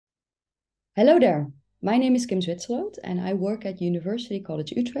Hello there. My name is Kim Zwitserloot and I work at University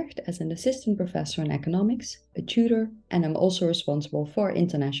College Utrecht as an assistant professor in economics, a tutor, and I'm also responsible for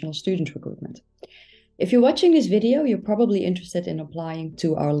international student recruitment. If you're watching this video, you're probably interested in applying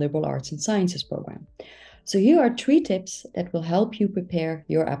to our liberal arts and sciences program. So here are 3 tips that will help you prepare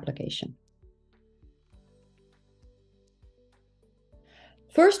your application.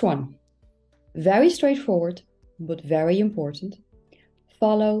 First one, very straightforward, but very important.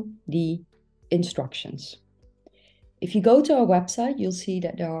 Follow the instructions. If you go to our website, you'll see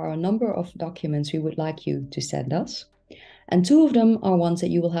that there are a number of documents we would like you to send us. And 2 of them are ones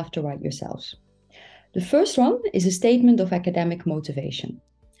that you will have to write yourselves. The first one is a statement of academic motivation.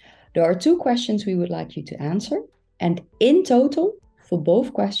 There are 2 questions we would like you to answer. And in total, for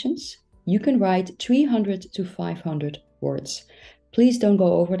both questions, you can write 300 to 500 words. Please don't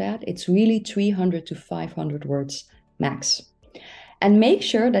go over that. It's really 300 to 500 words max. And make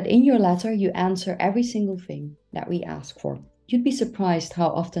sure that in your letter you answer every single thing that we ask for. You'd be surprised how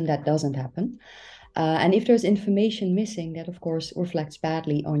often that doesn't happen. And if there's information missing, that of course reflects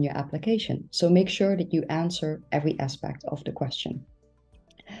badly on your application. So make sure that you answer every aspect of the question.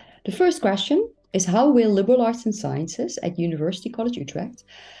 The first question is, how will liberal arts and sciences at University College Utrecht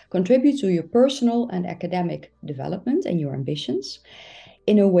contribute to your personal and academic development and your ambitions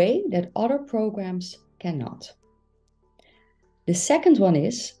in a way that other programs cannot? The second one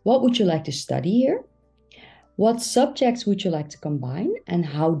is, what would you like to study here? What subjects would you like to combine, and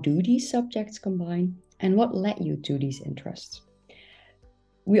how do these subjects combine? And what led you to these interests?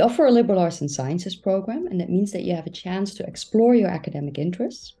 We offer a liberal arts and sciences program, and that means that you have a chance to explore your academic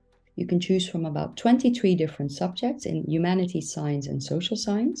interests. You can choose from about 23 different subjects in humanities, science, and social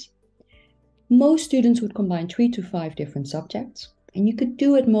science. Most students would combine 3 to 5 different subjects, and you could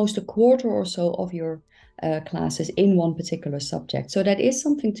do at most a quarter or so of your classes in one particular subject. So that is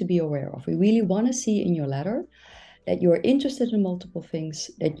something to be aware of. We really want to see in your letter that you're interested in multiple things,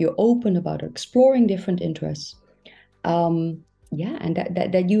 that you're open about exploring different interests. And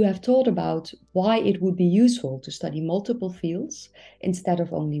that you have thought about why it would be useful to study multiple fields instead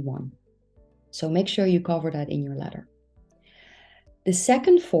of only one. So make sure you cover that in your letter. The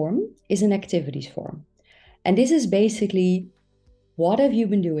second form is an activities form. And this is basically, what have you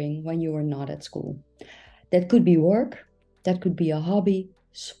been doing when you were not at school? That could be work, that could be a hobby,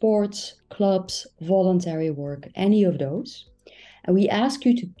 sports, clubs, voluntary work, any of those. And we ask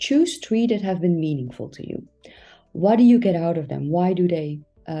you to choose 3 that have been meaningful to you. What do you get out of them? Why do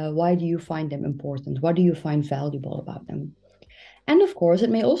you find them important? What do you find valuable about them? And of course, it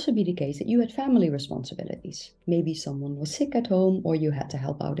may also be the case that you had family responsibilities. Maybe someone was sick at home, or you had to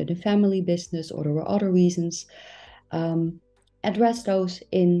help out in a family business, or there were other reasons. Address those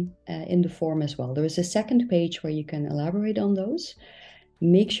in the form as well. There is a second page where you can elaborate on those.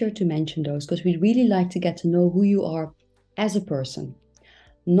 Make sure to mention those, because we'd really like to get to know who you are as a person.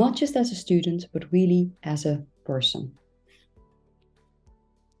 Not just as a student, but really as a person.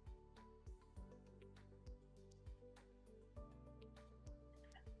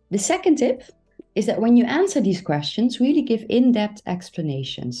 The second tip is that when you answer these questions, really give in-depth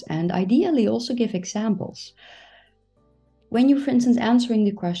explanations and ideally also give examples. When you, for instance, answering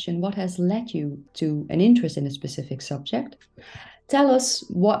the question, what has led you to an interest in a specific subject? Tell us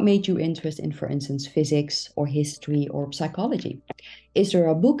what made you interested in, for instance, physics or history or psychology. Is there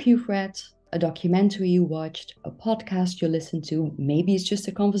a book you've read, a documentary you watched, a podcast you listened to? Maybe it's just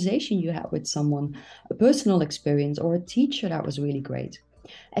a conversation you had with someone, a personal experience, or a teacher that was really great.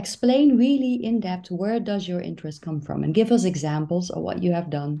 Explain really in depth, where does your interest come from, and give us examples of what you have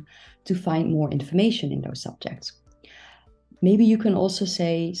done to find more information in those subjects. Maybe you can also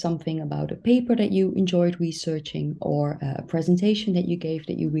say something about a paper that you enjoyed researching, or a presentation that you gave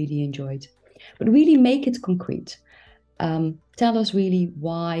that you really enjoyed. But really make it concrete. Tell us really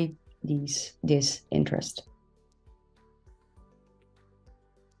why this interest.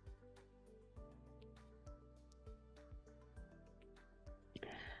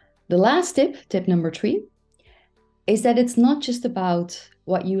 The last tip number 3, is that it's not just about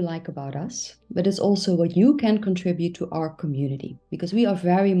what you like about us, but it's also what you can contribute to our community, because we are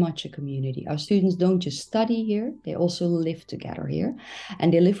very much a community. Our students don't just study here, they also live together here,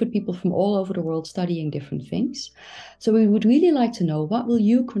 and they live with people from all over the world studying different things. So we would really like to know, what will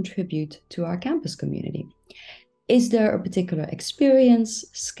you contribute to our campus community? Is there a particular experience,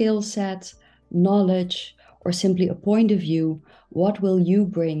 skill set, knowledge, or simply a point of view? What will you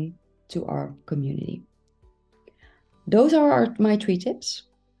bring to our community? Those are my 3 tips.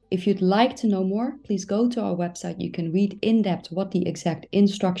 If you'd like to know more, please go to our website. You can read in depth what the exact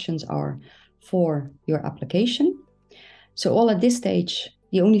instructions are for your application. So all at this stage,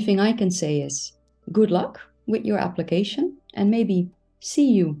 The only thing I can say is good luck with your application and maybe see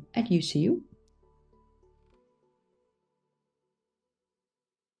you at UCU.